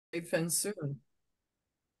safe and soon.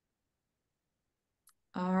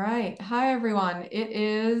 All right. Hi, everyone. It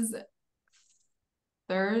is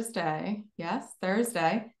Thursday. Yes,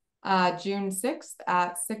 Thursday, June 6th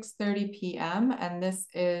at 6:30 p.m. And this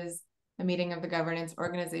is a meeting of the Governance,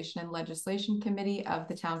 Organization, and Legislation Committee of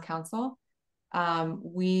the Town Council.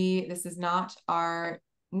 This is not our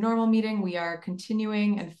normal meeting. We are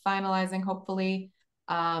continuing and finalizing, hopefully,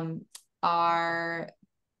 our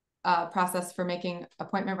process for making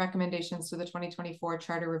appointment recommendations to the 2024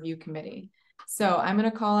 Charter Review Committee. So I'm going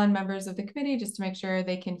to call on members of the committee just to make sure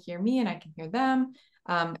they can hear me and I can hear them,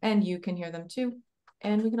 and you can hear them too.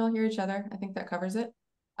 And we can all hear each other. I think that covers it.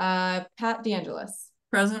 Pat DeAngelis.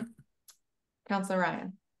 Present. Councillor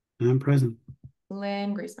Ryan. I'm present.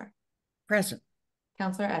 Lynn Griesmer. Present.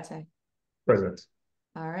 Councillor Ette. Present.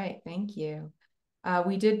 All right, thank you.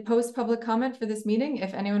 We did post public comment for this meeting.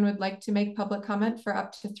 If anyone would like to make public comment for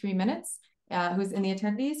up to 3 minutes, who's in the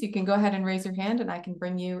attendees, you can go ahead and raise your hand and I can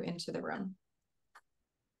bring you into the room.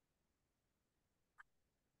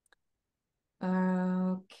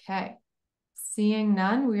 Okay, seeing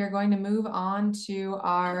none, we are going to move on to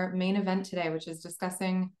our main event today, which is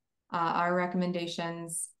discussing our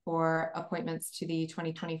recommendations for appointments to the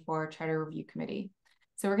 2024 Charter Review Committee.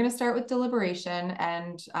 So we're going to start with deliberation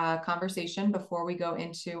and conversation before we go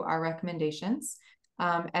into our recommendations.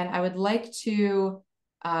 And I would like to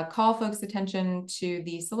call folks' attention to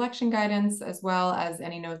the selection guidance, as well as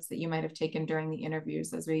any notes that you might have taken during the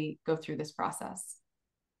interviews as we go through this process.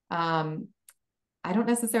 I don't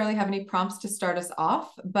necessarily have any prompts to start us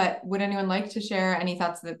off, but would anyone like to share any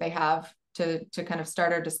thoughts that they have to kind of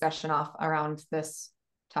start our discussion off around this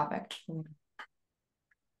topic?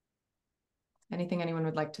 Anything anyone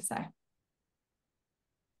would like to say?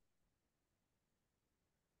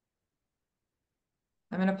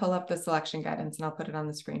 I'm going to pull up the selection guidance and I'll put it on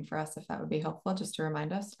the screen for us if that would be helpful, just to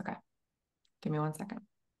remind us. Okay, give me 1 second.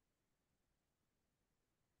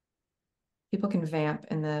 People can vamp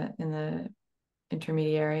in the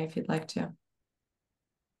intermediary if you'd like to.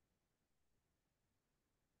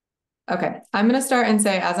 Okay, I'm going to start and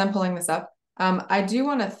say, as I'm pulling this up, I do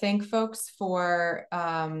want to thank folks for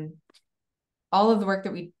all of the work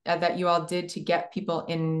that you all did to get people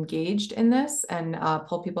engaged in this and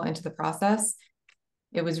pull people into the process.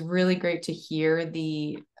 It was really great to hear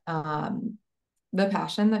the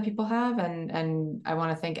passion that people have, and I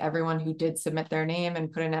want to thank everyone who did submit their name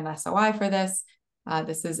and put in an SOI for this.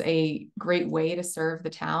 This is a great way to serve the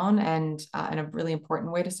town and a really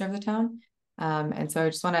important way to serve the town. And so I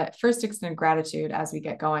just want to first extend gratitude as we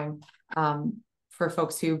get going for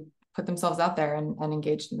folks who put themselves out there and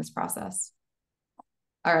engaged in this process.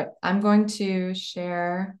 All right, I'm going to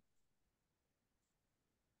share.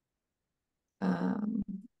 All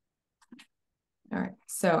right,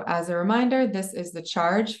 so as a reminder, this is the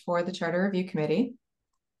charge for the Charter Review Committee.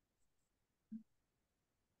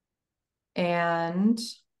 And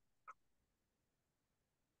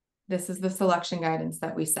this is the selection guidance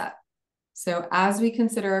that we set. So as we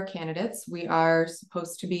consider our candidates, we are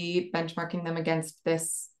supposed to be benchmarking them against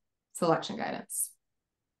this selection guidance.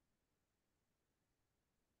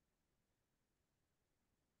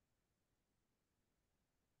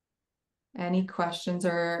 Any questions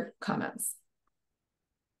or comments?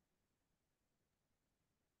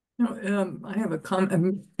 I have a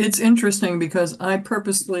comment. It's interesting because I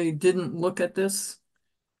purposely didn't look at this.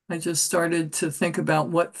 I just started to think about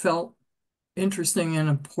what felt interesting and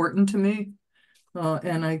important to me.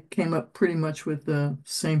 And I came up pretty much with the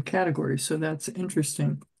same category. So that's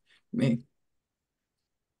interesting to me.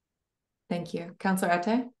 Thank you. Councillor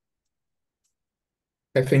Ette?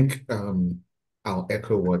 I think I'll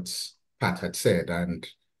echo what Pat had said, and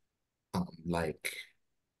I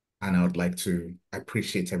would like to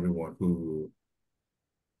appreciate everyone who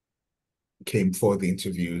came for the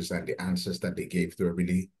interviews and the answers that they gave. They were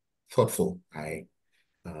really thoughtful. I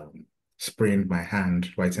sprained my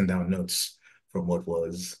hand writing down notes from what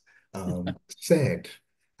was said.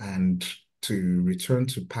 And to return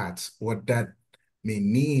to Pat, what that may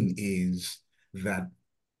mean is that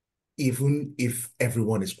even if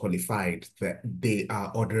everyone is qualified, that there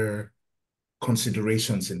are other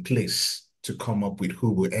considerations in place to come up with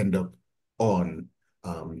who will end up on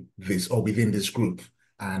this or within this group.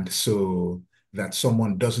 And so that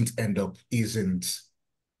someone doesn't end up isn't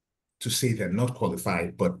to say they're not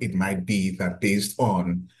qualified, but it might be that based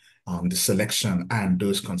on the selection and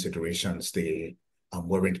those considerations, they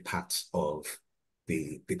weren't part of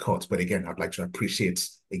the court. But again, I'd like to appreciate,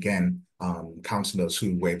 again, councillors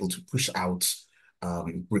who were able to push out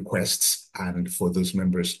requests, and for those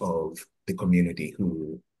members of the community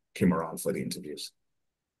who came around for the interviews.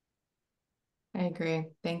 I agree.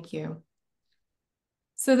 Thank you.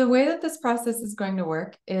 So the way that this process is going to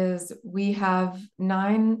work is we have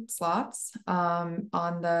 9 slots on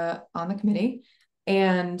the committee.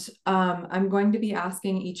 And I'm going to be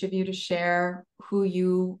asking each of you to share who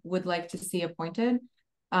you would like to see appointed.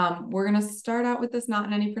 We're going to start out with this not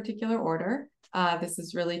in any particular order. This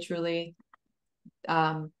is really truly,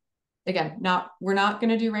 again, we're not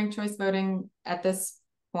going to do ranked choice voting at this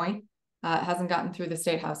point. It hasn't gotten through the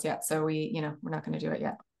State House yet, so we're not going to do it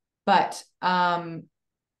yet. But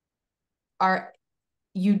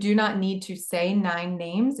you do not need to say 9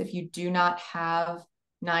 names if you do not have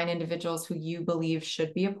 9 individuals who you believe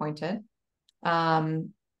should be appointed.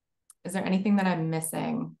 Is there anything that I'm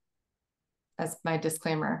missing as my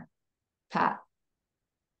disclaimer, Pat?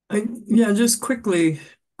 Yeah, just quickly,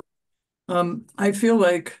 I feel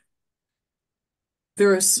like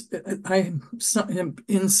in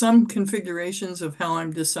some configurations of how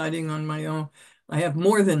I'm deciding on my own, I have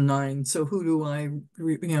more than 9. So who do I,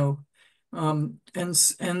 and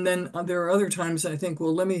then there are other times I think,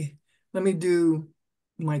 well, let me do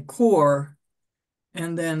my core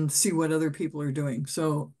and then see what other people are doing.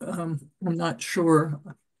 So I'm not sure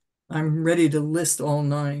I'm ready to list all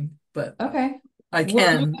 9, but okay, I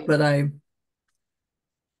can, but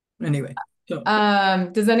anyway. So.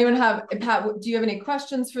 Does anyone have, Pat, do you have any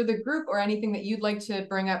questions for the group or anything that you'd like to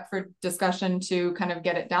bring up for discussion to kind of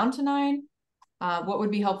get it down to 9? What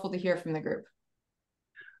would be helpful to hear from the group?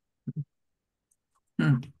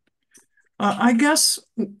 I guess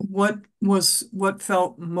what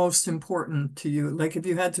felt most important to you, like if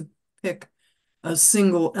you had to pick a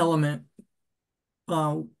single element,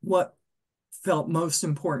 what felt most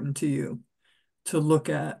important to you to look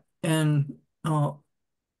at? And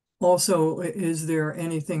also, is there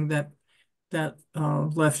anything that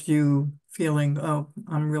left you feeling, oh,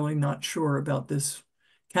 I'm really not sure about this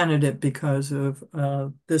candidate because of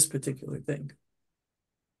this particular thing?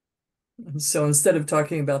 And so instead of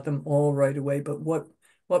talking about them all right away, but what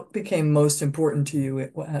became most important to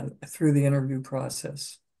you through the interview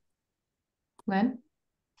process? Lynn?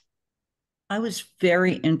 I was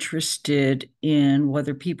very interested in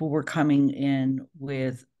whether people were coming in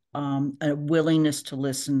with a willingness to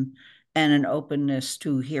listen and an openness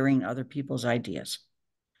to hearing other people's ideas.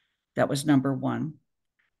 That was number 1.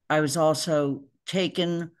 I was also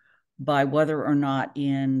taken by whether or not,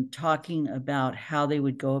 in talking about how they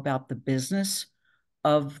would go about the business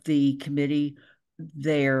of the committee,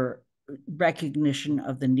 their recognition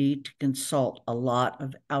of the need to consult a lot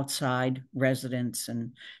of outside residents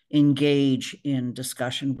and engage in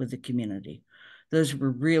discussion with the community. Those were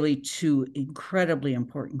really 2 incredibly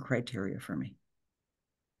important criteria for me.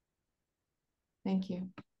 Thank you.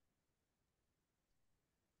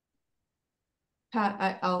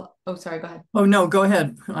 Pat, oh, sorry, go ahead. Oh, no, go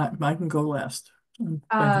ahead. I can go last.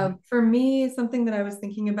 For me, something that I was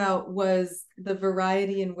thinking about was the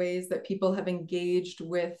variety in ways that people have engaged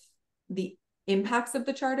with the impacts of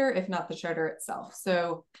the charter, if not the charter itself.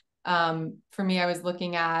 So for me, I was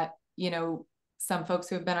looking at, some folks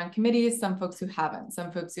who have been on committees, some folks who haven't,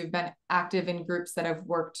 some folks who've been active in groups that have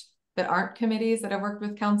worked, that aren't committees, that have worked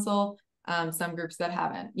with council, some groups that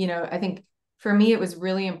haven't. I think for me, it was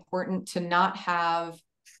really important to not have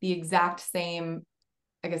the exact same,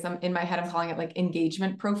 I guess in my head, I'm calling it like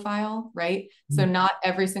engagement profile, right? Mm-hmm. So not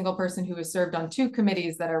every single person who has served on 2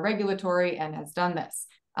 committees that are regulatory and has done this.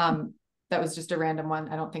 That was just a random one.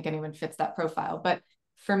 I don't think anyone fits that profile. But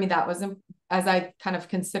for me, that was, as I kind of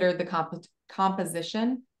considered the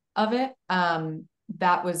composition of it,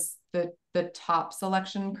 that was the top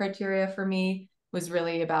selection criteria for me, was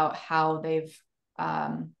really about how they've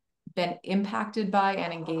been impacted by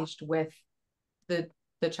and engaged with the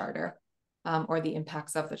charter. Or the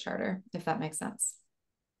impacts of the charter, if that makes sense.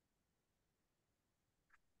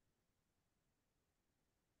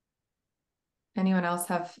 Anyone else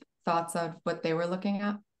have thoughts of what they were looking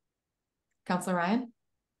at? Councilor Ryan?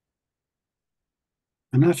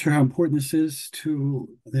 I'm not sure how important this is to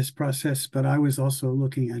this process, but I was also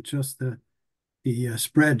looking at just the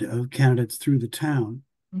spread of candidates through the town.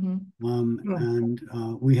 Mm-hmm. And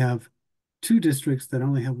we have 2 districts that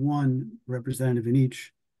only have 1 representative in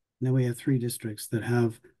each. And then we have 3 districts that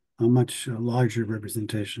have a much larger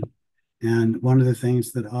representation. And one of the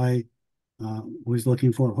things that I was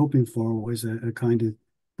hoping for, was a kind of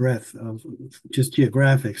breadth of just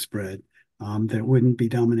geographic spread that wouldn't be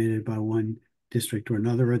dominated by one district or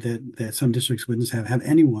another, or that some districts wouldn't have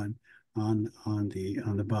anyone on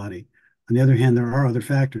the body. On the other hand, there are other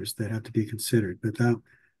factors that have to be considered, but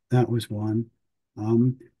that was one.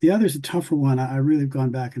 The other is a tougher one. I really have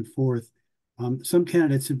gone back and forth. Some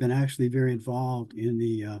candidates have been actually very involved in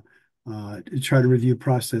the charter review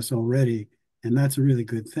process already, and that's a really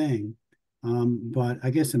good thing. But I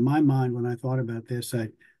guess in my mind, when I thought about this, I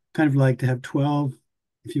kind of like to have 12,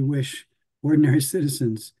 if you wish, ordinary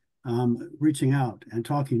citizens reaching out and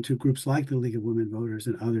talking to groups like the League of Women Voters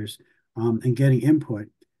and others, and getting input,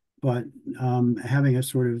 but having a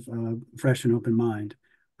sort of fresh and open mind.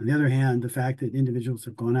 On the other hand, the fact that individuals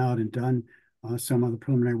have gone out and done some of the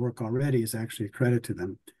preliminary work already is actually a credit to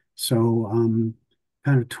them. So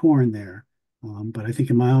kind of torn there. But I think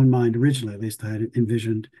in my own mind, originally, at least I had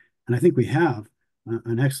envisioned, and I think we have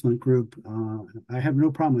an excellent group. I have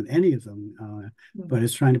no problem with any of them, but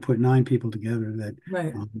it's trying to put 9 people together that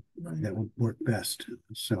Right. that will work best.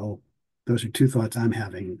 So those are 2 thoughts I'm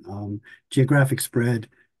having. Geographic spread,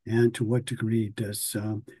 and to what degree does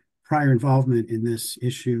prior involvement in this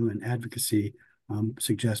issue and advocacy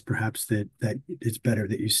suggest perhaps that it's better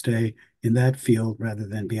that you stay in that field rather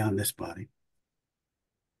than beyond this body.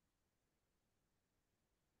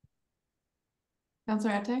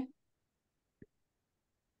 Councillor Ette?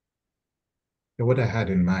 What I had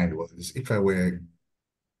in mind was, if I were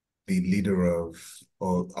the leader of,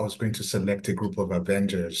 or I was going to select a group of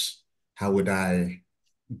Avengers, how would I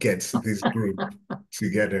get this group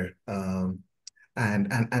together?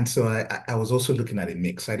 And so I was also looking at a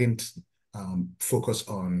mix. I didn't focus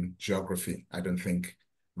on geography. I don't think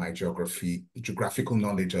my geographical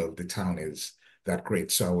knowledge of the town is that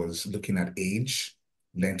great. So I was looking at age,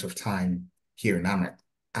 length of time here in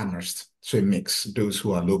Amherst. So a mix, those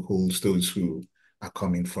who are locals, those who are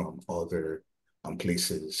coming from other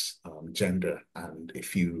places, gender, and a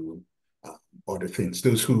few other things.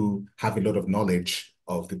 Those who have a lot of knowledge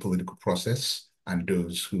of the political process and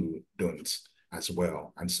those who don't as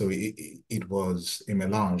well. And so it was a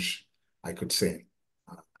melange, I could say.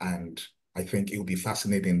 And I think it will be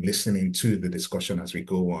fascinating listening to the discussion as we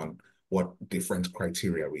go on, what different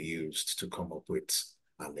criteria we used to come up with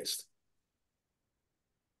our list.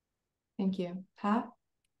 Thank you. Pat?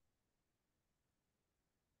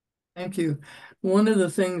 Thank you. One of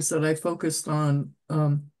the things that I focused on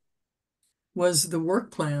was the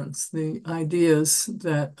work plans, the ideas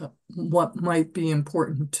that what might be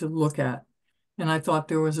important to look at. And I thought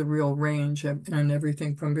there was a real range and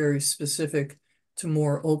everything from very specific to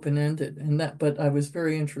more open-ended, and that, but I was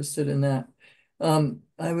very interested in that.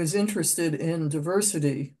 I was interested in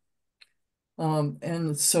diversity.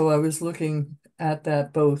 And so I was looking at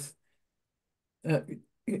that both,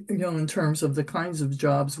 in terms of the kinds of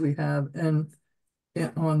jobs we have and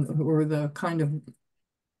or the kind of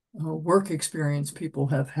work experience people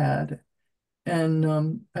have had.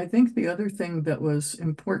 And I think the other thing that was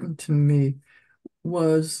important to me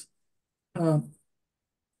was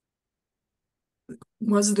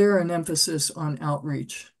there an emphasis on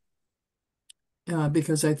outreach?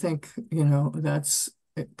 Because I think, that's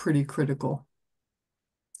pretty critical.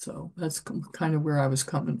 So that's kind of where I was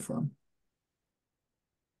coming from.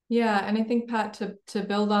 Yeah, and I think, Pat, to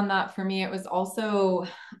build on that, for me, it was also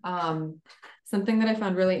something that I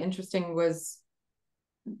found really interesting was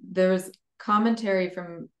there was commentary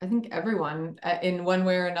from, I think, everyone in one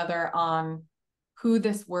way or another on who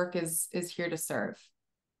this work is here to serve.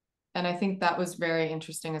 And I think that was very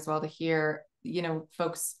interesting as well to hear,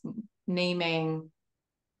 folks naming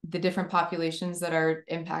the different populations that are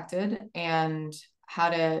impacted and how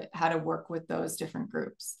to work with those different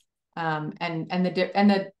groups. And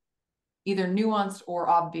the either nuanced or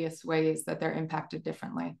obvious ways that they're impacted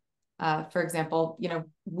differently. For example,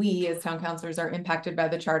 we as town councilors are impacted by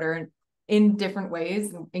the charter in different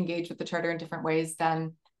ways, and engage with the charter in different ways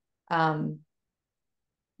than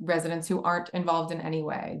residents who aren't involved in any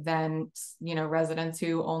way, than residents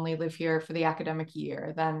who only live here for the academic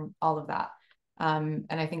year, than all of that. And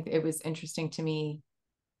I think it was interesting to me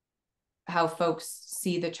how folks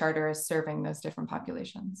see the charter as serving those different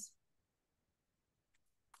populations.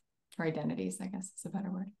 Or identities, I guess is a better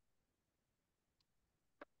word.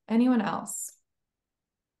 Anyone else?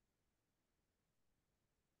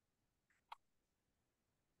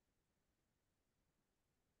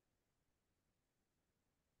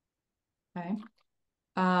 Okay.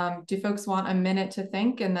 Do folks want a minute to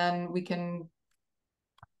think and then we can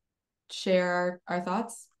share our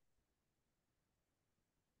thoughts?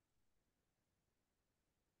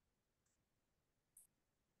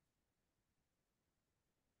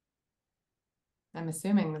 I'm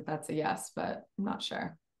assuming that that's a yes, but I'm not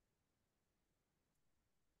sure.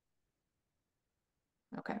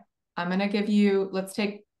 Okay, I'm gonna give you, let's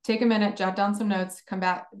take a minute, jot down some notes, come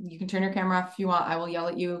back. You can turn your camera off if you want. I will yell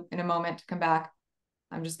at you in a moment to come back.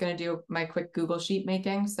 I'm just gonna do my quick Google sheet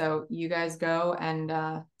making. So you guys go and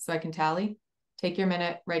so I can tally. Take your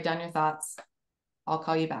minute, write down your thoughts. I'll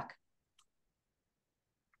call you back.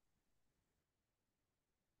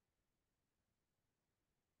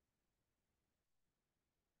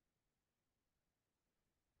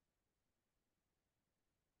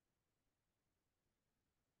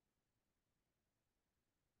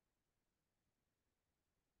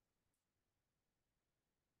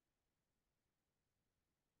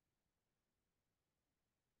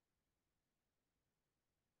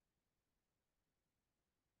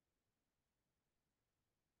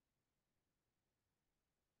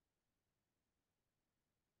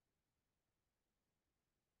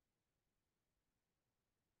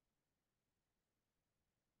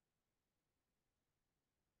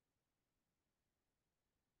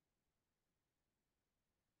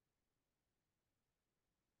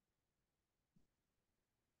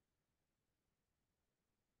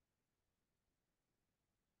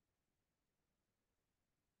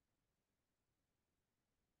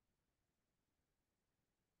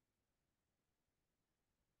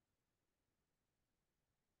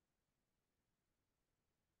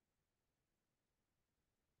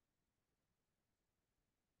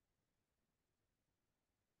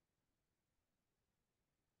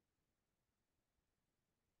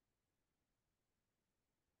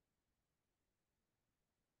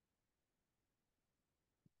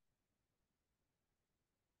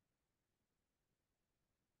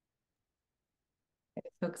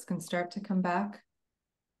 Folks can start to come back.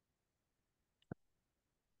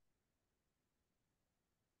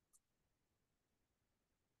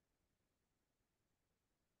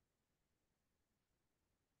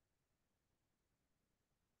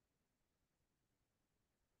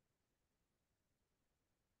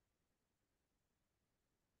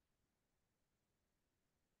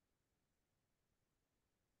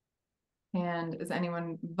 And is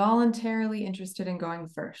anyone voluntarily interested in going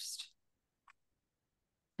first?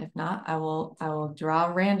 If not, I will draw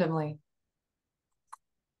randomly.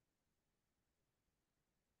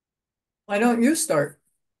 Why don't you start?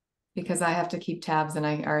 Because I have to keep tabs and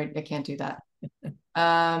I can't do that.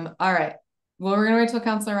 All right. Well, we're gonna wait till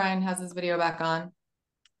Counselor Ryan has his video back on.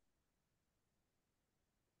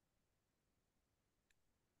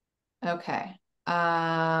 Okay.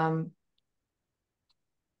 I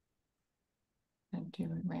do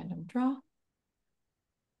a random draw.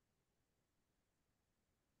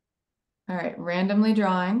 All right, randomly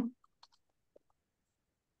drawing.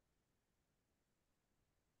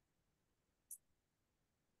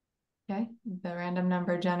 Okay, the random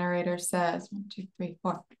number generator says 1, 2, 3,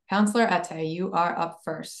 4. Counselor Ete, you are up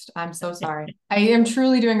first. I'm so sorry. I am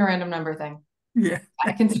truly doing a random number thing. Yeah,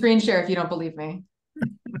 I can screen share if you don't believe me.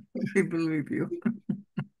 we believe you.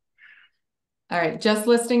 All right, just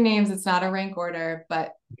listing names. It's not a rank order,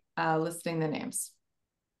 but listing the names.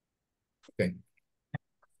 Okay.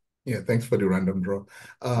 Yeah, thanks for the random draw.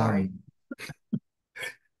 Sorry.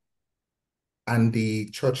 Andy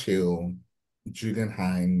Churchill, Julian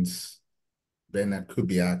Hines, Bernard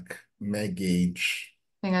Kubiak, Meg Gage.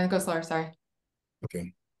 Hang on, go slower, sorry.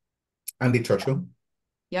 Okay. Andy Churchill,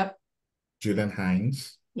 Yep, Julian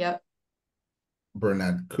Hines, yep,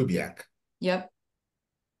 Bernard Kubiak, yep,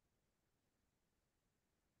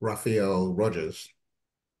 Raphael Rogers,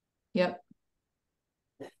 yep,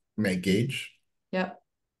 Meg Gage, yep,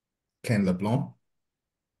 Ken LeBlanc,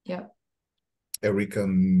 yep. Erica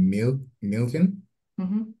Milton.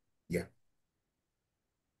 Yeah.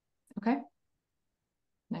 Okay.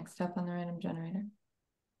 Next up on the random generator.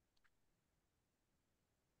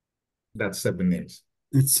 That's 7 names.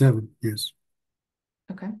 It's 7, yes.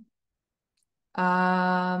 Okay.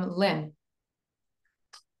 Lynn.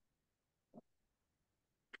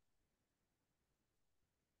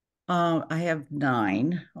 I have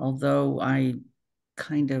 9, although I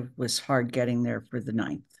kind of was hard getting there for the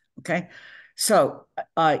 9th. Okay. So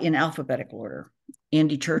in alphabetical order,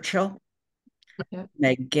 Andy Churchill, Yep.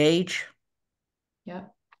 Meg Gage,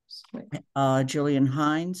 Yep. Julian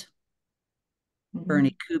Hines,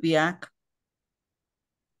 Bernie Kubiak,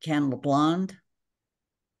 Ken LeBlanc,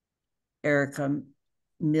 Erica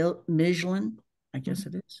Michelin, I guess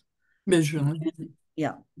it is. Michelin.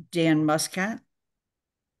 Yeah. Dan Muscat,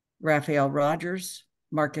 Raphael Rogers,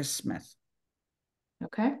 Marcus Smith.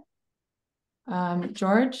 Okay.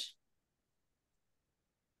 George.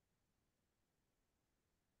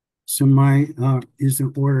 So my is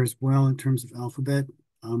in order as well in terms of alphabet.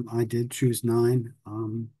 I did choose 9.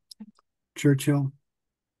 Churchill,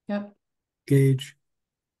 Yep. Gage,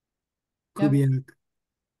 Yep. Kubiak,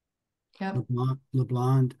 Yep.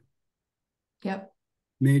 LeBlanc, Yep.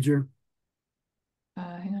 Major,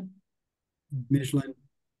 Hang on. Michelin,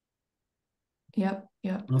 Yep.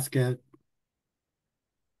 Yep. Muscat,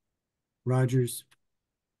 Rogers,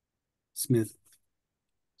 Smith.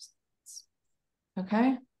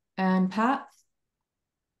 Okay. And Pat.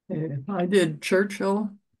 I did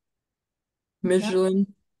Churchill,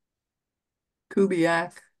 Michelin,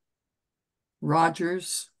 Kubiak,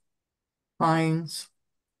 Rogers, Hines,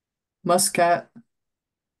 Muscat,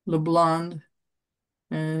 LeBlanc,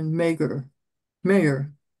 and Mayer.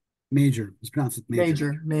 Major. It's pronounced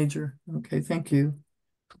Major. Major. Okay, thank you.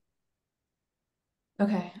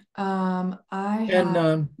 Okay. I And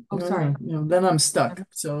have. Oh, sorry. then I'm stuck.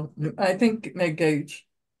 So I think Meg Gage.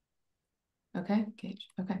 Okay, Gage.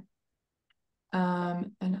 Okay.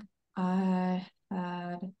 And I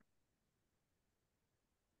had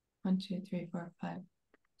 1, 2, 3, 4, 5,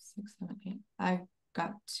 6, 7, 8. I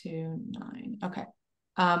got to 9. Okay.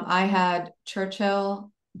 I had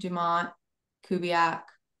Churchill, Dumont, Kubiak,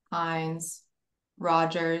 Hines,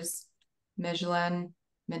 Rogers, Michelin,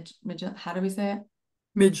 how do we say it?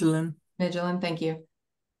 Michelin. Michelin, thank you.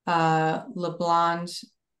 LeBlanc,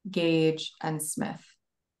 Gage, and Smith.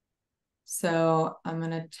 So I'm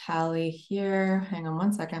gonna tally here. Hang on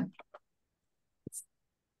 1 second.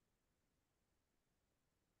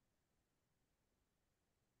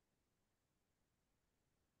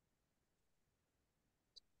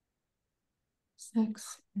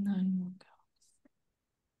 Six, 9 more go.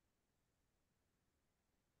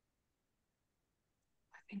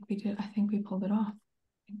 I think we did. I think we pulled it off.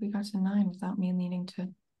 think we got to 9 without me needing to.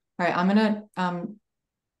 All right, I'm gonna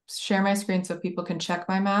share my screen so people can check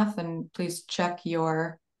my math, and please check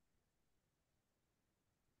your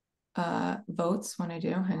votes when I do.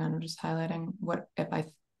 Hang on, I'm just highlighting what if I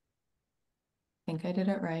think I did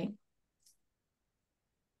it right.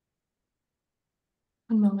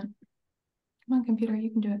 One moment. Come on, computer,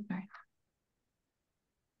 you can do it. All right.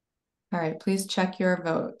 All right, please check your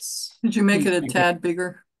votes. Did you make it a tad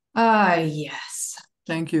bigger? Yes.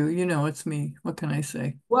 Thank you. You know, it's me. What can I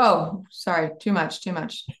say? Whoa, sorry, too much. Does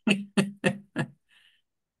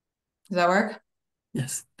that work?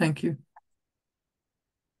 Yes, thank you.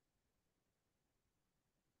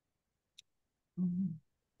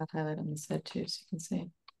 I'll highlight on the side too, so you can see.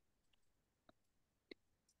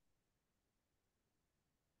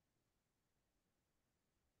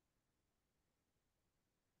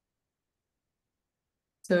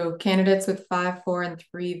 So candidates with 5, 4, and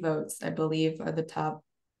 3 votes, I believe, are the top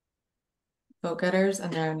vote getters,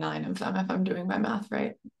 and there are 9 of them, if I'm doing my math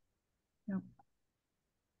right. Yep.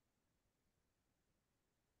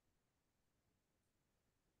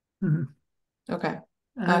 Okay.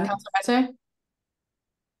 Councilor Marte?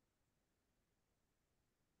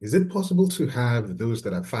 Is it possible to have those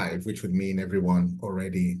that are 5, which would mean everyone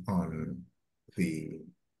already on the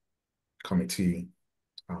committee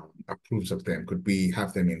approves of them? Could we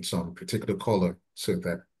have them in some particular color so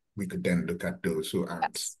that we could then look at those who aren't?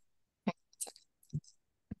 Yes.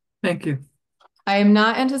 Thank you. I am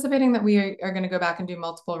not anticipating that we are going to go back and do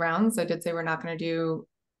multiple rounds. I did say we're not going to do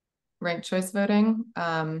ranked choice voting.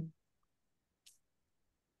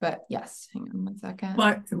 But yes, hang on one second.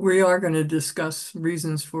 But we are going to discuss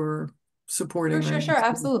reasons for supporting. Sure,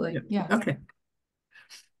 absolutely. Yeah. Okay.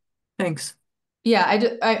 Thanks. Yeah,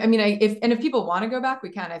 I mean, if people want to go back, we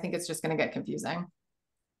can. I think it's just going to get confusing.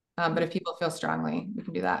 But if people feel strongly, we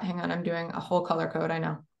can do that. Hang on, I'm doing a whole color code. I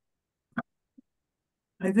know.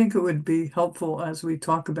 I think it would be helpful as we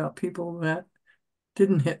talk about people that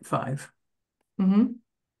didn't hit 5 to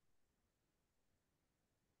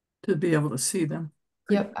be able to see them.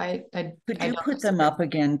 Yep, Could you put them up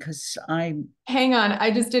again? Because hang on,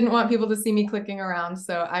 I just didn't want people to see me clicking around,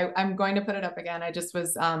 so I'm going to put it up again. I just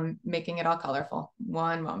was making it all colorful.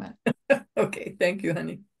 One moment. Okay, thank you,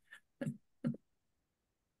 honey.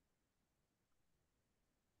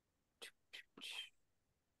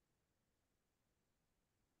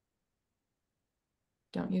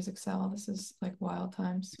 Don't use Excel. This is like wild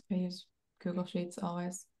times. I use Google Sheets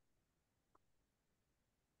always.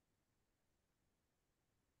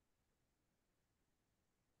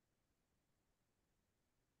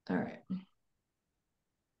 All right.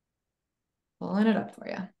 Pulling it up for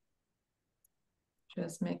you.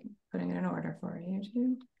 Just putting it in order for you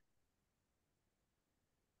too.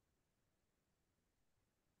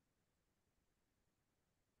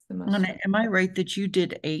 am I right that you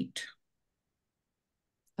did 8?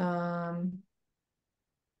 6,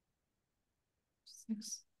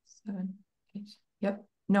 7, 8. Yep.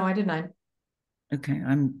 No, I did 9. Okay,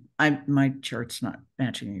 my chart's not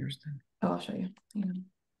matching yours then. Oh, I'll show you.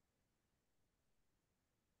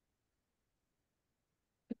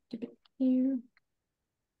 Here.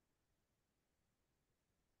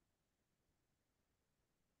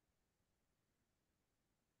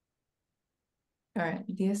 All right,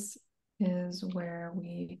 this is where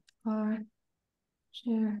we are.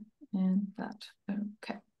 Share and that.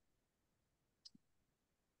 Okay.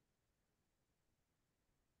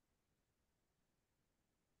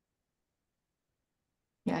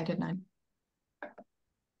 Yeah, I did 9.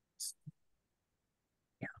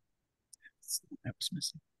 Yeah, that was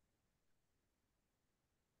missing.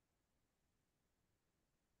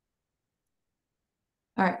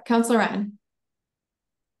 All right, Councilor Ryan.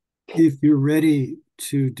 If you're ready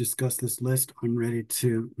to discuss this list, I'm ready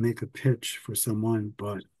to make a pitch for someone,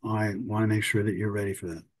 but I want to make sure that you're ready for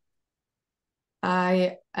that.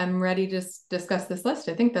 I am ready to discuss this list.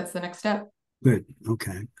 I think that's the next step. Good.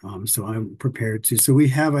 Okay. So I'm prepared to. So we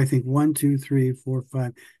have, I think, 1, 2, 3, 4,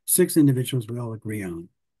 5, 6 individuals we all agree on.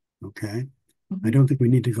 Okay. I don't think we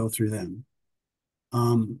need to go through them.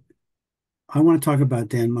 I want to talk about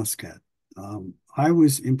Dan Muscat. I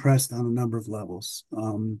was impressed on a number of levels.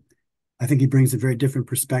 I think he brings a very different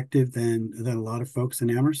perspective than a lot of folks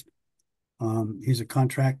in Amherst. He's a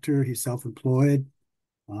contractor. He's self-employed.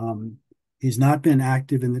 He's not been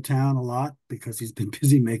active in the town a lot because he's been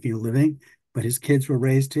busy making a living, but his kids were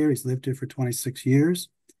raised here. He's lived here for 26 years.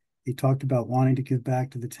 He talked about wanting to give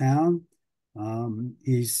back to the town.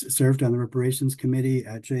 He's served on the reparations committee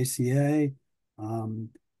at JCA.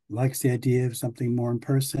 Likes the idea of something more in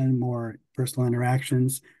person, more personal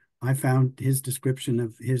interactions. I found his description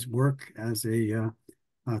of his work as a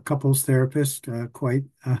couples therapist, quite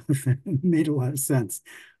made a lot of sense.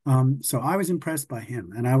 So I was impressed by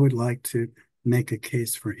him, and I would like to make a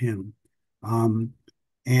case for him.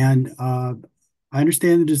 And I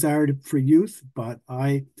understand the desire for youth, but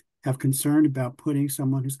I have concern about putting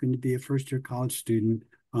someone who's going to be a first-year college student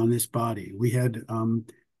on this body. We had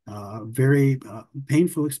very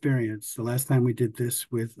painful experience the last time we did this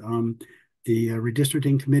with the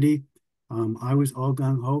redistricting committee. I was all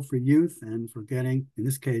gung-ho for youth and for getting, in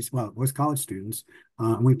this case, well, it was college students.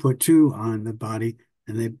 We put 2 on the body,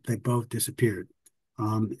 and they both disappeared.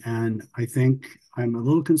 And I think I'm a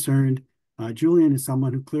little concerned. Julian is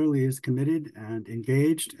someone who clearly is committed and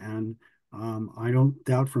engaged, and I don't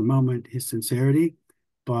doubt for a moment his sincerity.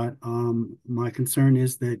 But my concern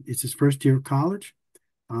is that it's his first year of college,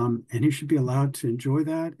 and he should be allowed to enjoy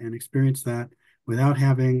that and experience that without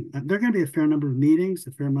having, there are going to be a fair number of meetings,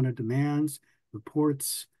 a fair amount of demands,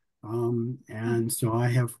 reports, and so I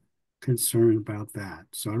have concern about that.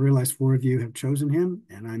 So I realize 4 of you have chosen him,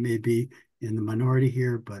 and I may be in the minority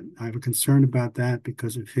here, but I have a concern about that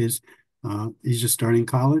because of his, he's just starting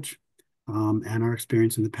college, and our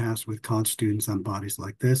experience in the past with college students on bodies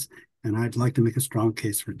like this. And I'd like to make a strong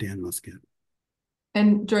case for Dan Muscat.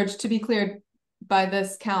 And George, to be clear, by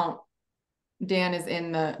this count, Dan is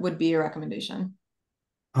would be a recommendation.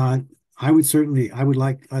 I would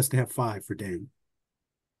like us to have 5 for Dan.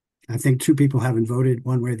 I think 2 people haven't voted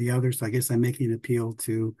one way or the other, so I guess I'm making an appeal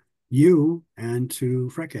to you and to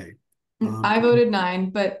Freke. I voted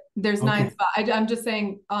 9, but there's okay. 9. I'm just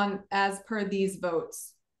saying as per these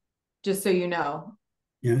votes, just so you know.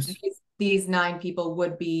 Yes. These 9 people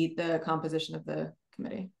would be the composition of the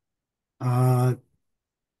committee.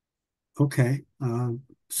 Okay.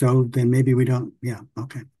 So then maybe we don't, yeah,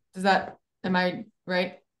 okay. Am I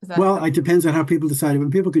right? Well, it depends on how people decide. When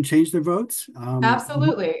people can change their votes.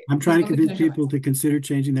 Absolutely. I'm trying to convince people to consider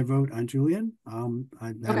changing their vote on Julian.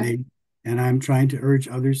 And I'm trying to urge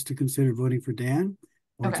others to consider voting for Dan,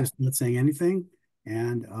 or just not saying anything.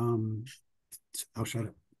 And I'll shut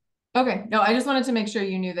up. Okay. No, I just wanted to make sure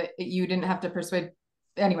you knew that you didn't have to persuade.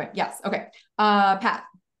 Anyway, yes. Okay. Pat.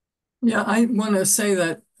 Yeah, I want to say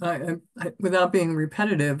that I, without being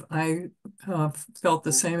repetitive, I felt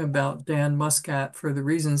the same about Dan Muscat for the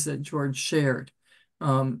reasons that George shared.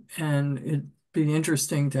 And it'd be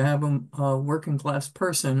interesting to have a working class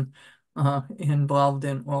person involved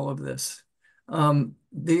in all of this.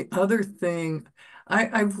 The other thing,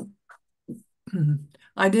 I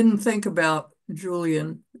didn't think about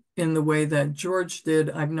Julian in the way that George did.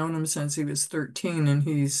 I've known him since he was 13, and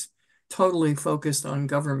he's totally focused on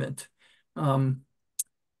government.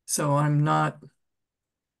 So I don't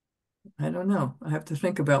know. I have to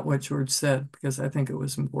think about what George said because I think it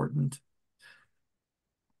was important.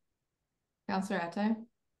 Councillor Atte?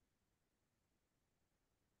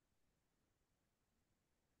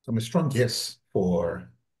 I'm a strong yes for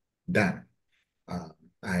Dan.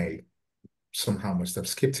 I somehow must have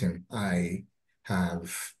skipped him. I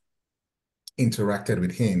have interacted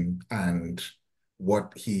with him, and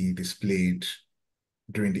what he displayed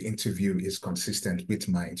during the interview is consistent with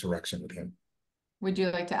my interaction with him. Would you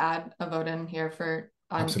like to add a vote in here for?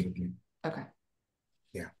 Absolutely. Okay.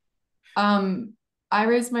 Yeah. I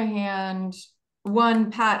raised my hand.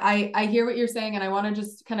 One, Pat, I hear what you're saying, and I want to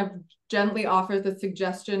just kind of gently offer the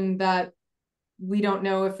suggestion that we don't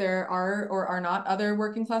know if there are or are not other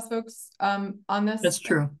working class folks on this. That's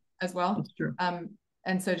true as well. That's true.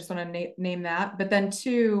 And so I just want to name that. But then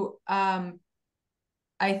 2, I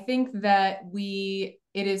think that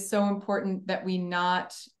it is so important that we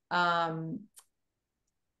not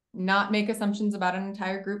make assumptions about an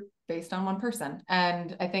entire group based on one person.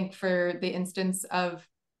 And I think for the instance of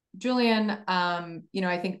Julian,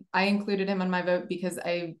 I think I included him on my vote because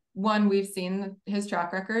we've seen his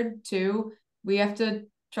track record. 2, we have to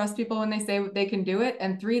trust people when they say they can do it.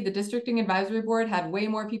 And 3, the districting advisory board had way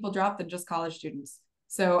more people drop than just college students.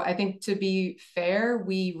 So I think to be fair,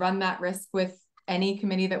 we run that risk with any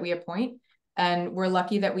committee that we appoint. And we're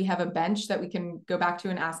lucky that we have a bench that we can go back to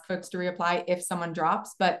and ask folks to reapply if someone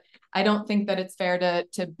drops. But I don't think that it's fair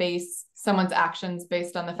to base someone's actions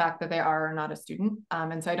based on the fact that they are or not a student.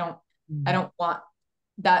 And so I don't want,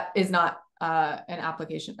 that is not an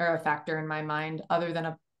application or a factor in my mind other than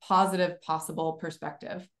a positive possible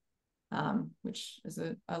perspective, which is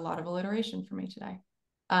a lot of alliteration for me today.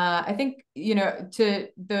 I think, to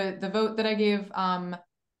the vote that I gave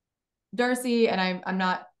Darcy, and I'm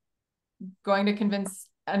not going to convince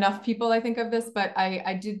enough people, I think, of this, but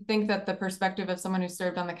I did think that the perspective of someone who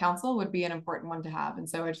served on the council would be an important one to have. And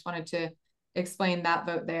so I just wanted to explain that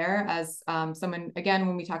vote there as someone, again,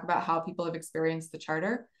 when we talk about how people have experienced the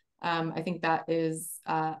charter, I think that is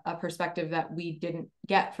a perspective that we didn't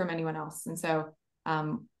get from anyone else. And so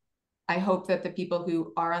I hope that the people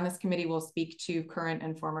who are on this committee will speak to current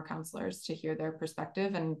and former counselors to hear their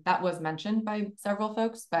perspective. And that was mentioned by several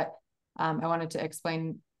folks, but I wanted to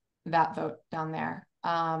explain that vote down there.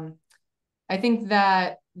 I think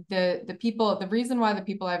that the reason why the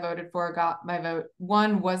people I voted for got my vote,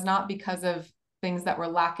 one, was not because of things that were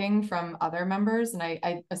lacking from other members. And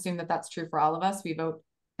I assume that that's true for all of us. We vote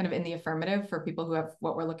kind of in the affirmative for people who have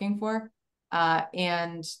what we're looking for.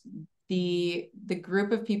 And the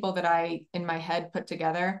group of people that I, in my head, put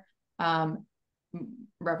together,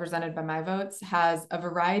 represented by my votes, has a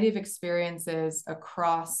variety of experiences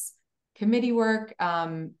across committee work,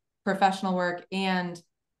 professional work, and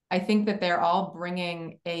I think that they're all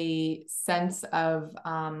bringing a sense of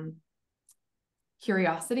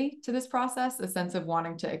curiosity to this process, a sense of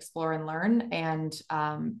wanting to explore and learn, and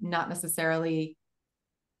not necessarily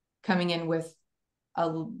coming in with a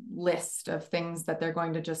list of things that they're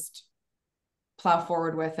going to just plow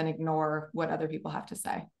forward with and ignore what other people have to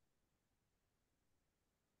say.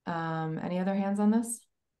 Any other hands on this?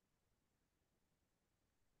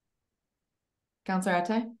 Councillor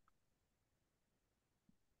Ate?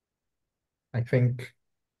 I think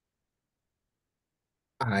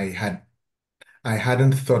I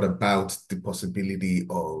hadn't thought about the possibility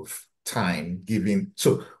of time given.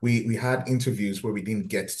 So we had interviews where we didn't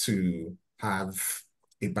get to have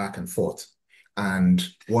a back and forth. And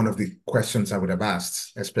one of the questions I would have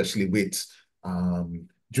asked, especially with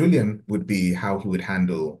Julian, would be how he would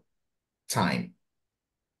handle time.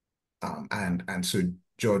 And so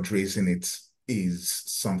George raising it is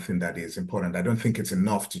something that is important. I don't think it's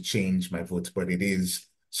enough to change my vote, but it is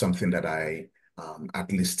something that I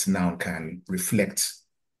at least now can reflect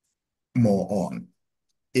more on.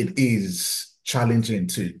 It is challenging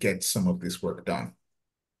to get some of this work done.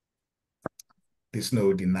 There's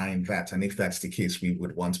no denying that. And if that's the case, we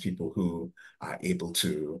would want people who are able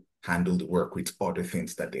to handle the work with other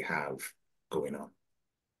things that they have going on.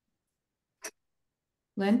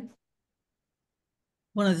 Lynn?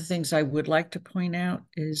 One of the things I would like to point out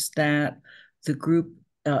is that the group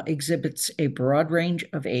exhibits a broad range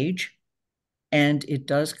of age, and it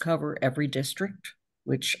does cover every district,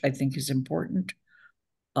 which I think is important.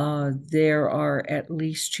 There are at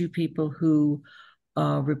least 2 people who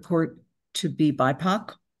report to be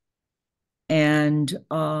BIPOC. And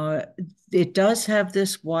it does have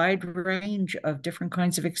this wide range of different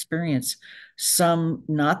kinds of experience, some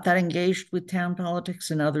not that engaged with town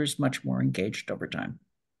politics and others much more engaged over time.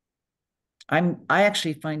 I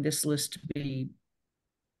actually find this list to be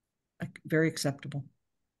very acceptable.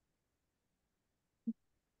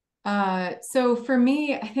 So for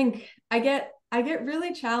me, I think I get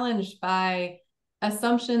really challenged by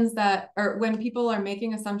assumptions that, or when people are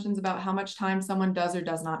making assumptions about how much time someone does or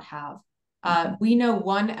does not have. We know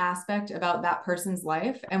one aspect about that person's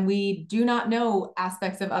life, and we do not know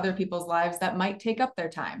aspects of other people's lives that might take up their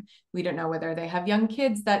time. We don't know whether they have young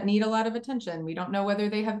kids that need a lot of attention. We don't know whether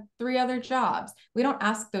they have 3 other jobs. We don't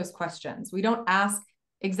ask those questions. We don't ask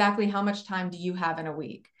exactly how much time do you have in a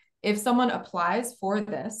week. If someone applies for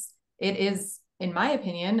this, it is, in my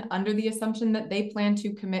opinion, under the assumption that they plan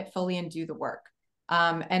to commit fully and do the work.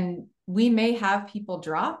 And we may have people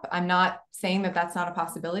drop. I'm not saying that that's not a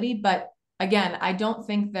possibility, but again, I don't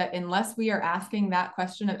think that unless we are asking that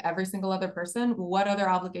question of every single other person, what other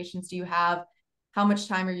obligations do you have? How much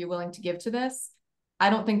time are you willing to give to this? I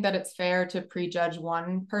don't think that it's fair to prejudge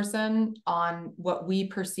one person on what we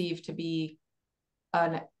perceive to be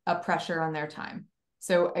a pressure on their time.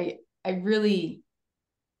 So I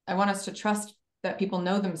want us to trust that people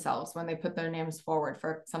know themselves when they put their names forward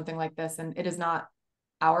for something like this. And it is not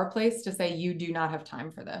our place to say, you do not have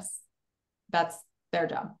time for this. That's their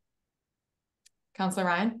job. Councillor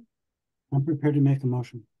Ryan? I'm prepared to make a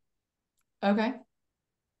motion. Okay.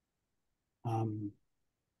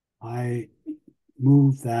 I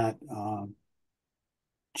move that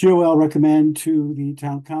GOL recommend to the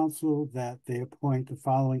town council that they appoint the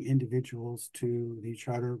following individuals to the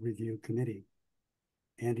Charter Review Committee.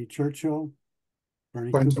 Andy Churchill,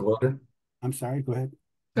 Bernie Point Cooper. of order. I'm sorry, go ahead.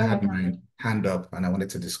 I had my hand up and I wanted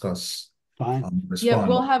to discuss. Fine. Yeah,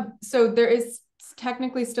 we'll have, so there is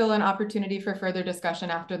technically still an opportunity for further discussion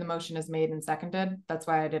after the motion is made and seconded. That's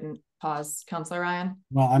why I didn't pause. Councillor Ryan?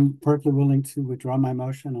 Well, I'm perfectly willing to withdraw my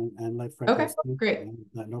motion and let Fred. Okay, great.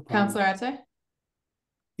 No problem. Councillor Ate?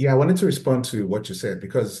 Yeah, I wanted to respond to what you said,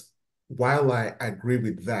 because while I agree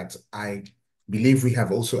with that, I believe we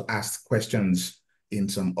have also asked questions in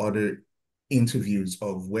some other interviews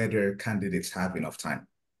of whether candidates have enough time.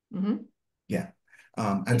 Mm-hmm. Yeah.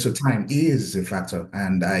 And so time is a factor.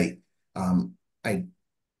 And um, I,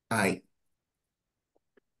 I,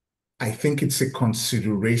 I think it's a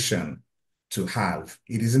consideration to have.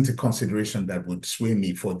 It isn't a consideration that would sway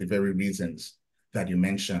me for the very reasons that you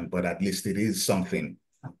mentioned, but at least it is something.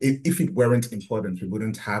 If it weren't important, we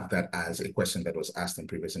wouldn't have that as a question that was asked in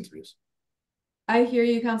previous interviews. I hear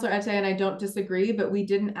you, Councillor Ete, and I don't disagree, but we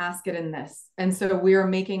didn't ask it in this. And so we are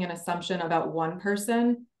making an assumption about one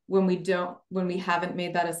person when we haven't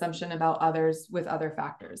made that assumption about others with other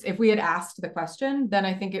factors. If we had asked the question, then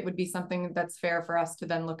I think it would be something that's fair for us to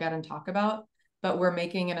then look at and talk about. But we're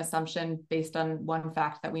making an assumption based on one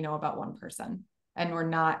fact that we know about one person. And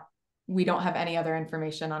we don't have any other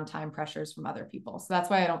information on time pressures from other people. So that's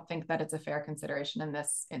why I don't think that it's a fair consideration in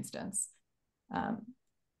this instance.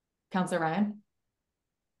 Councillor Ryan?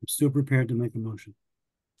 I'm still prepared to make a motion.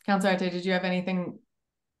 Councillor Arte, did you have anything?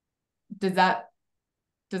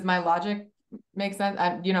 Does my logic make sense?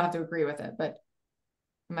 You don't have to agree with it, but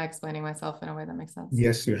am I explaining myself in a way that makes sense?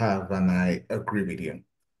 Yes, you have, and I agree with you.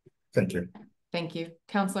 Thank you. Thank you.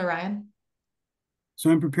 Councillor Ryan? So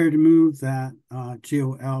I'm prepared to move that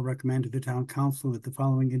GOL recommend to the town council that the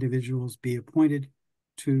following individuals be appointed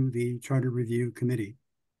to the Charter Review Committee: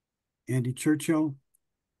 Andy Churchill,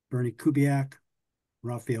 Bernie Kubiak,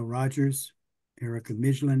 Raphael Rogers, Erica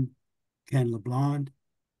Midglin, Ken LeBlanc,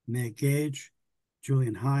 Meg Gage,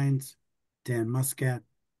 Julian Hines, Dan Muscat,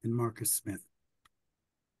 and Marcus Smith.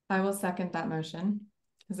 I will second that motion.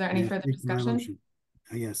 Is there any further discussion?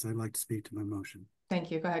 Yes, I'd like to speak to my motion. Thank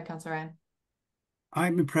you. Go ahead, Councillor Ryan.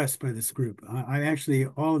 I'm impressed by this group. I actually,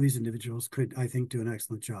 all of these individuals could, I think, do an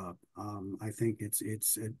excellent job. I think it's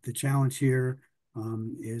the challenge here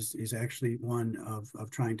is actually one of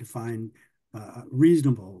trying to find a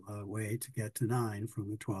reasonable way to get to 9 from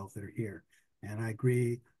the 12 that are here. And I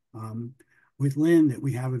agree with Lynn that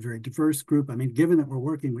we have a very diverse group. I mean, given that we're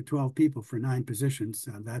working with 12 people for 9 positions,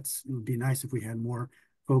 it would be nice if we had more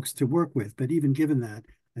folks to work with. But even given that,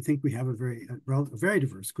 I think we have a very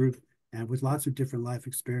diverse group and with lots of different life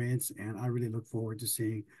experience. And I really look forward to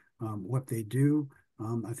seeing what they do.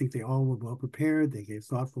 I think they all were well prepared. They gave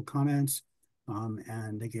thoughtful comments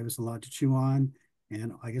and they gave us a lot to chew on.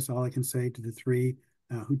 And I guess all I can say to the 3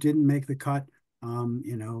 who didn't make the cut,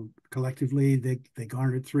 collectively, they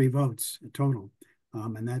garnered 3 votes total.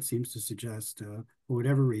 And that seems to suggest, for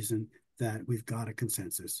whatever reason, that we've got a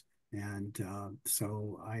consensus. And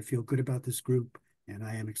so I feel good about this group and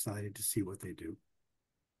I am excited to see what they do.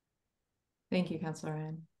 Thank you, Councillor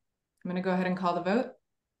Ryan. I'm going to go ahead and call the vote.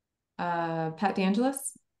 Pat DeAngelis?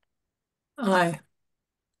 Aye.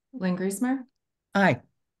 Lynn Griesmer? Aye.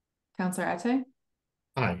 Councillor Ete?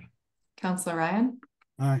 Aye. Councillor Ryan?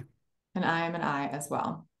 Aye. And I am an aye as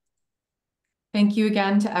well. Thank you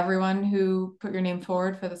again to everyone who put your name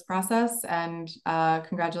forward for this process, and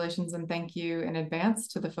congratulations and thank you in advance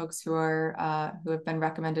to the folks who have been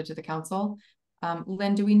recommended to the council.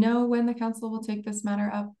 Lynn, do we know when the council will take this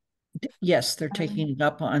matter up? Yes, they're taking it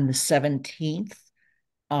up on the 17th,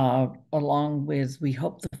 along with, we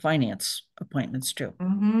hope, the finance appointments too.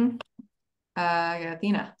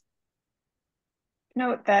 Athena.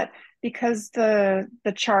 Note that because the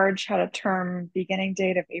charge had a term beginning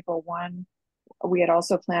date of April 1, we had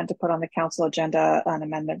also planned to put on the council agenda an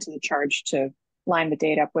amendment to the charge to line the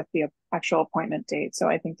date up with the actual appointment date. So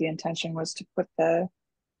I think the intention was to put the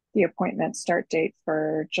appointment start date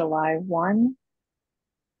for July 1.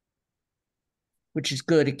 Which is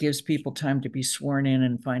good. It gives people time to be sworn in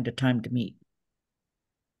and find a time to meet.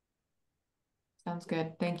 Sounds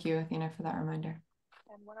good. Thank you, Athena, for that reminder.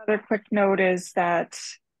 And one other quick note is that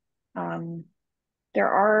there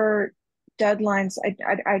are deadlines.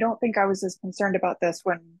 I don't think I was as concerned about this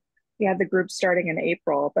when we had the group starting in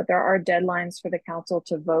April, but there are deadlines for the council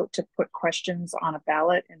to vote to put questions on a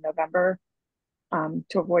ballot in November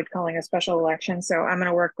to avoid calling a special election. So I'm going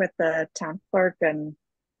to work with the town clerk and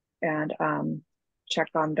check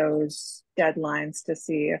on those deadlines to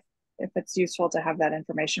see if it's useful to have that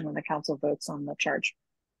information when the council votes on the charge.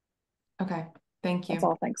 Okay, thank you. That's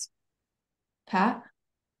all, thanks. Pat?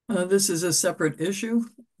 This is a separate issue.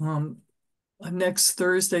 Next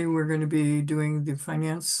Thursday, we're going to be doing the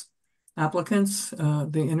finance applicants,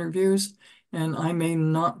 the interviews, and I may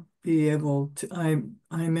not be able to,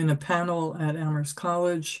 I'm in a panel at Amherst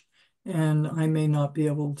College and I may not be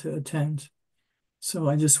able to attend. So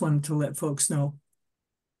I just wanted to let folks know.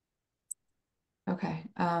 Okay.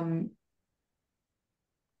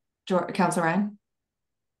 Councillor Ryan?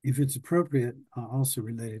 If it's appropriate, also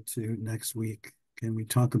related to next week, can we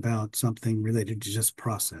talk about something related to just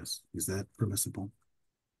process? Is that permissible?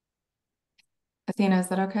 Athena, is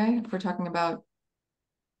that okay? If we're talking about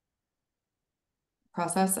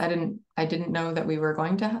process. I didn't know that we were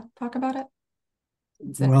going to talk about it.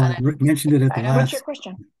 Well, Rick mentioned it at the What's your last,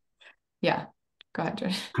 question? Yeah, go ahead,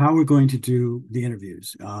 Josh. how we're going to do the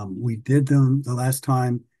interviews. We did them the last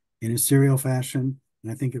time in a serial fashion,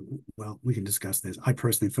 and I think well, we can discuss this. I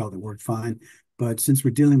personally felt it worked fine, but since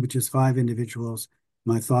we're dealing with just 5 individuals,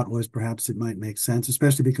 my thought was perhaps it might make sense,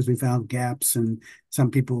 especially because we found gaps and some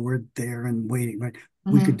people were there and waiting, right?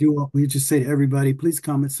 We could do, we just say to everybody, please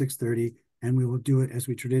come at 6:30 and we will do it as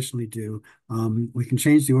we traditionally do. We can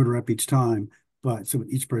change the order up each time, but so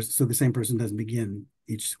each person, so the same person doesn't begin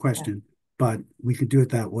each question, but we could do it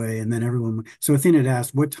that way. And then everyone, so Athena had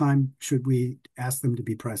asked, what time should we ask them to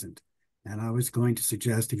be present? And I was going to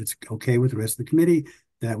suggest, if it's okay with the rest of the committee,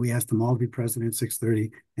 that we ask them all to be present at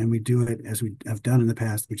 6:30, and we do it as we have done in the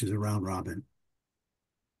past, which is a round robin.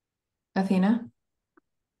 Athena?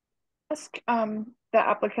 Ask the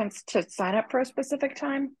applicants to sign up for a specific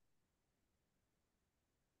time.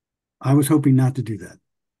 I was hoping not to do that.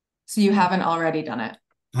 So you haven't already done it?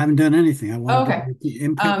 I haven't done anything. I wanted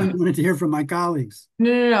Okay. I wanted to hear from my colleagues.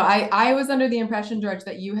 No. I was under the impression, George,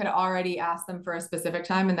 that you had already asked them for a specific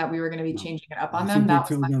time and that we were going to be changing it up on them. I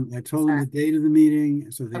told them the date of the meeting,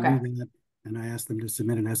 so they knew that, and I asked them to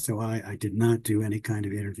submit an SOI. I did not do any kind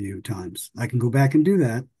of interview times. I can go back and do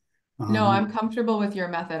that. No, I'm comfortable with your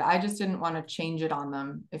method. I just didn't want to change it on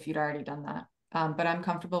them if you'd already done that. But I'm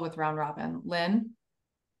comfortable with round robin. Lynn?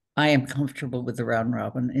 I am comfortable with the round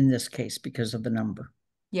robin in this case because of the number.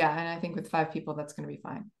 Yeah, and I think with 5 people, that's going to be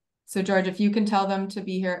fine. So George, if you can tell them to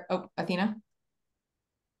be here. Oh, Athena?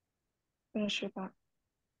 Finish with that.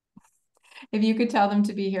 If you could tell them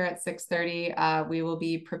to be here at 6:30, we will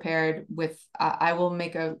be prepared with, I will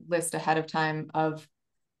make a list ahead of time of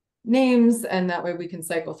names, and that way we can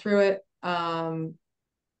cycle through it, so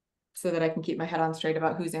that I can keep my head on straight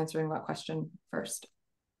about who's answering what question first.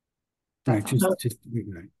 Right, just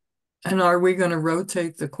right. And are we going to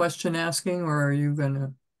rotate the question asking, or are you going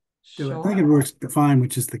to do it? I think it works fine with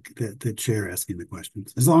just the chair asking the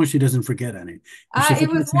questions, as long as she doesn't forget any. It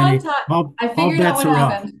was one time. I figured out what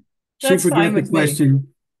happened. She forget the question.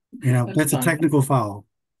 You know, that's a technical foul.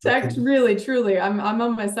 Really, truly, I'm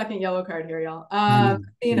on my 2nd yellow card here, y'all.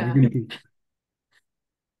 Athena.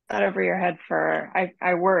 Not over your head for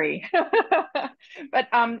I worry. But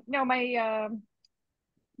no,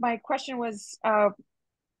 my question was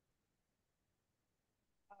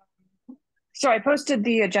so I posted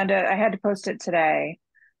the agenda. I had to post it today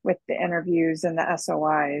with the interviews and the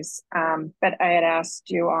SOIs. But I had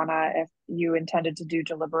asked you, Anna, if you intended to do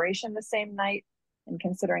deliberation the same night, and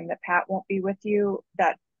considering that Pat won't be with you,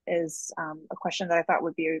 that is a question that I thought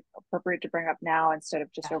would be appropriate to bring up now instead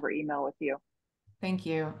of just over email with you. Thank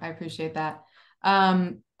you. I appreciate that.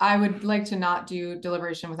 I would like to not do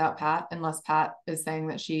deliberation without Pat unless Pat is saying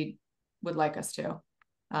that she would like us to.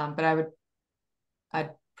 But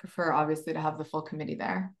I'd prefer obviously to have the full committee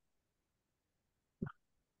there.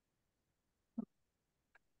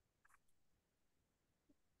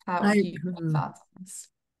 Pat, what do you have thoughts on this?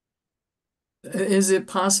 Is it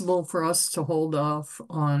possible for us to hold off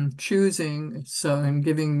on choosing, and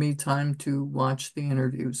giving me time to watch the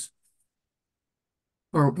interviews?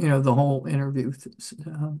 Or, the whole interview.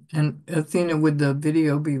 And Athena, would the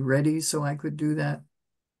video be ready so I could do that?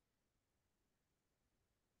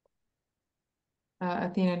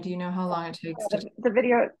 Athena, do you know how long it takes? The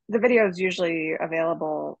video is usually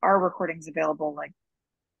available. Our recording's available, like,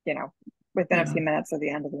 within a few minutes of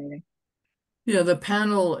the end of the meeting. Yeah, the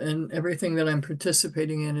panel and everything that I'm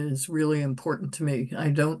participating in is really important to me. I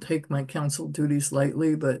don't take my council duties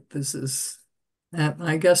lightly, but this is, and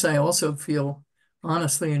I guess I also feel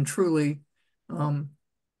honestly and truly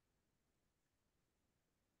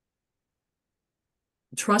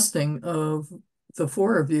trusting of the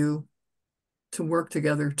 4 of you to work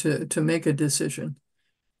together to make a decision,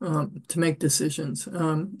 to make decisions.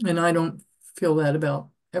 And I don't feel that about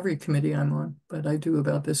every committee I'm on, but I do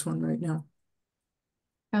about this one right now.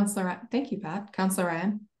 Councilor, thank you, Pat. Councilor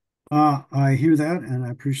Ryan. I hear that and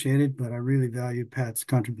I appreciate it, but I really value Pat's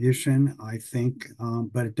contribution. I think,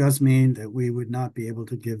 but it does mean that we would not be able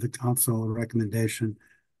to give the council a recommendation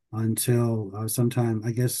until sometime,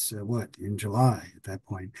 I guess, in July at that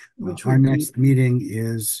point. Our next meeting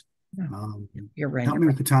is, you're right. Help me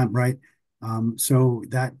with the time, right? So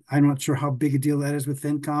that, I'm not sure how big a deal that is with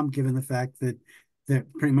FinCom, given the fact that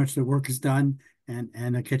pretty much the work is done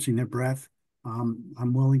and are catching their breath.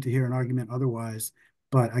 I'm willing to hear an argument otherwise,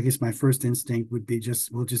 but I guess my first instinct would be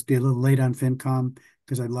we'll just be a little late on FinCom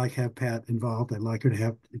because I'd like to have Pat involved. I'd like her to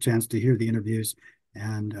have a chance to hear the interviews,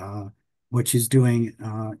 and what she's doing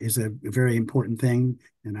is a very important thing,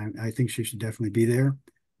 and I think she should definitely be there.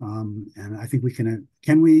 And I think we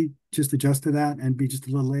can we just adjust to that and be just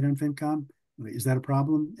a little late on FinCom? Is that a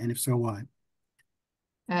problem? And if so, why?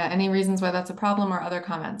 Any reasons why that's a problem or other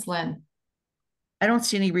comments? Lynn? I don't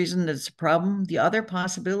see any reason that it's a problem. The other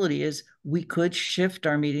possibility is we could shift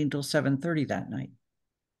our meeting till 7:30 that night.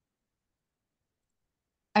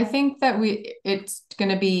 I think that it's going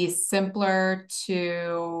to be simpler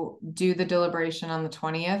to do the deliberation on the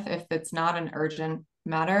 20th if it's not an urgent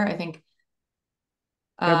matter. I think.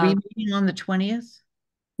 Are we meeting on the 20th?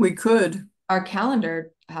 We could. Our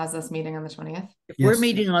calendar has us meeting on the 20th. If we're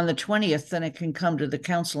meeting on the 20th, then it can come to the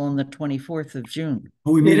council on the 24th of June.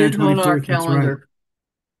 Oh, we meet on on our 24th, that's right. calendar.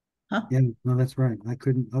 Huh? Yeah, no, that's right. I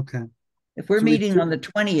couldn't, okay. If we're So we meeting do- on the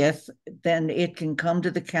 20th, then it can come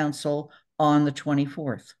to the council on the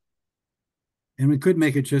 24th. And we could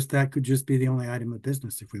make it that could just be the only item of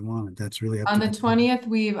business if we wanted. That's really up On to the 20th,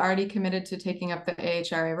 we've already committed to taking up the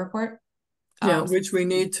AHRA report. Yeah, which we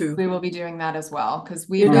need to. We will be doing that as well because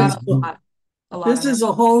we've It got is- a lot This of is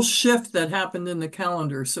a whole shift that happened in the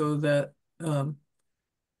calendar so that,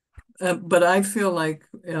 but I feel like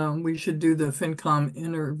we should do the FinCom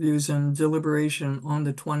interviews and deliberation on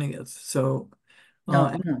the 20th. So No,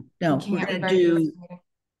 we're can't. going to do,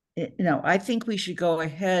 no, I think we should go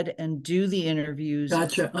ahead and do the interviews.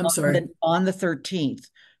 Gotcha. I'm sorry. On the 13th.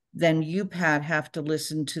 Then you, Pat, have to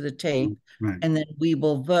listen to the tape, Right. and then we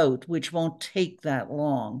will vote, which won't take that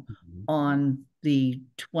long on the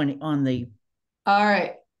 20, on the. All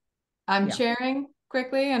right. I'm Yeah. chairing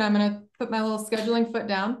quickly and I'm going to put my little scheduling foot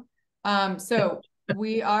down. So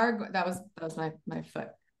we are, that was my foot.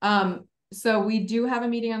 So we do have a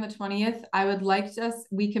meeting on the 20th. I would like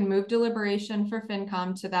we can move deliberation for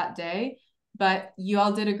FinCom to that day, but you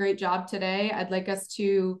all did a great job today. I'd like us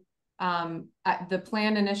to, the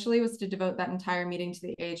plan initially was to devote that entire meeting to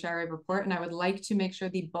the AHRA report. And I would like to make sure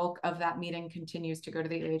the bulk of that meeting continues to go to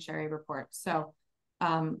the AHRA report. So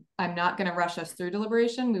I'm not going to rush us through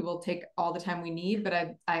deliberation. We will take all the time we need, but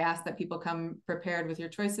I ask that people come prepared with your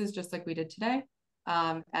choices, just like we did today.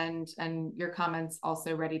 And your comments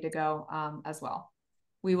also ready to go as well.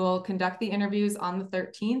 We will conduct the interviews on the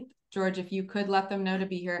 13th. George, if you could let them know to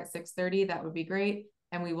be here at 6:30, that would be great.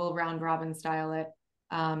 And we will round robin style it.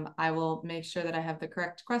 I will make sure that I have the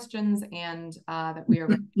correct questions and that we are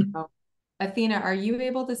ready to go. Athena, are you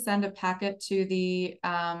able to send a packet to the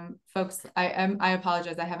folks? I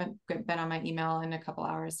apologize. I haven't been on my email in a couple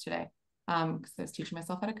hours today because I was teaching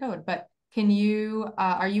myself how to code. But can you,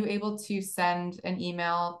 are you able to send an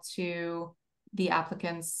email to the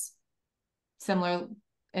applicants in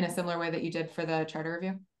a similar way that you did for the charter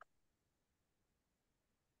review?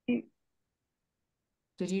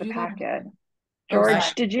 Did you do packet? That?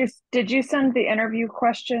 George, did you send the interview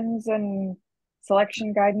questions and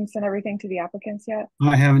selection guidance and everything to the applicants yet?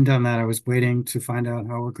 I haven't done that. I was waiting to find out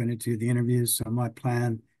how we're going to do the interviews. So my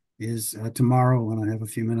plan is tomorrow, when I have a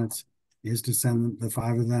few minutes, is to send the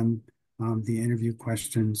 5 of them the interview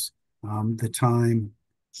questions, the time,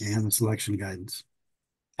 and the selection guidance.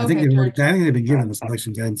 I think they've been given the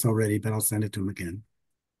selection guidance already, but I'll send it to them again.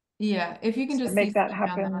 Yeah, if you can just make that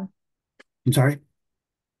happen. I'm sorry.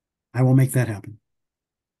 I will make that happen.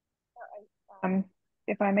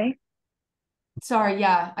 If I may. Sorry,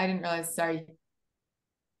 yeah, I didn't realize. Sorry.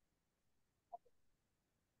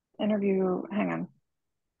 Interview, hang on.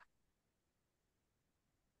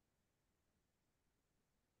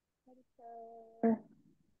 In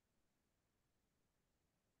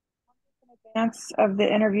advance of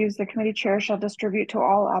the interviews, the committee chair shall distribute to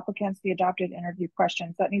all applicants the adopted interview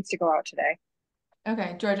questions. That needs to go out today.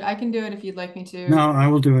 Okay, George, I can do it if you'd like me to. No, I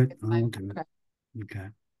will do it. I will do it. Okay.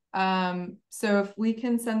 So if we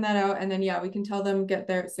can send that out and then, yeah, we can tell them get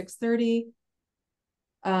there at 6:30.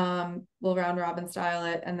 We'll round robin style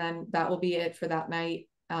it and then that will be it for that night.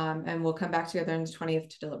 And we'll come back together on the 20th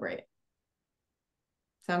to deliberate.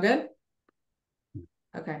 Sound good?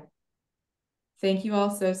 Okay. Thank you all.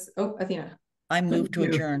 So, oh, Athena. I move to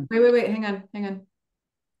adjourn. Wait, hang on.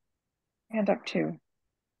 Hand up too.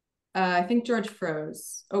 I think George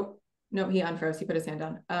froze. Oh, no, he unfroze. He put his hand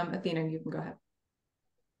down. Athena, you can go ahead.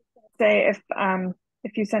 Say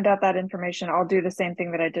if you send out that information, I'll do the same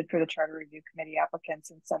thing that I did for the Charter Review Committee applicants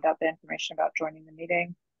and send out the information about joining the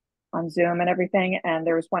meeting on Zoom and everything. And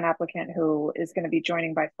there was one applicant who is going to be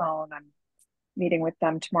joining by phone. I'm meeting with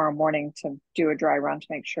them tomorrow morning to do a dry run to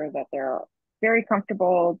make sure that they're very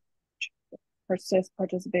comfortable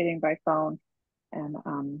participating by phone. And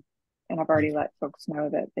I've already let folks know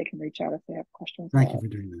that they can reach out if they have questions. Thank you for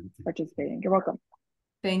doing that. Participating. You're welcome.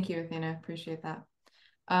 Thank you, Athena. Appreciate that.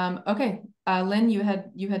 Okay, Lynn, you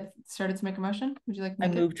had started to make a motion. Would you like me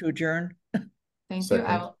to move to adjourn? Thank Second.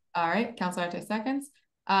 you. All right, Councilor Arte seconds.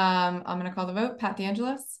 I'm gonna call the vote. Pat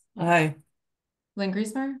DeAngelis, Aye. Lynn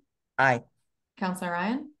Griesmer, Aye. Counselor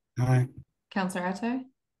Ryan, Aye. Counselor Ette,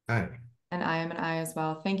 Aye. and I am an aye as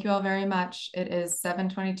well. Thank you all very much. It is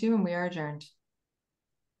 7:22 and we are adjourned.